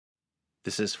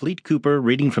This is Fleet Cooper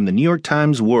reading from the New York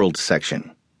Times World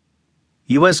section.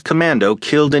 U.S. Commando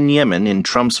killed in Yemen in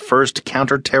Trump's first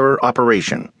counter-terror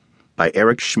operation, by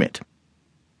Eric Schmitt.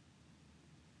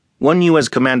 One U.S.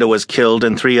 Commando was killed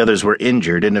and 3 others were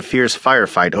injured in a fierce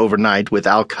firefight overnight with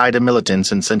al-Qaeda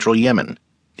militants in central Yemen,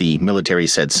 the military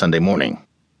said Sunday morning.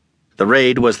 The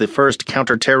raid was the first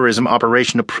counter-terrorism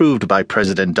operation approved by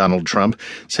President Donald Trump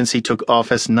since he took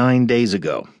office 9 days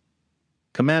ago.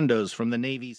 Commandos from the Navy's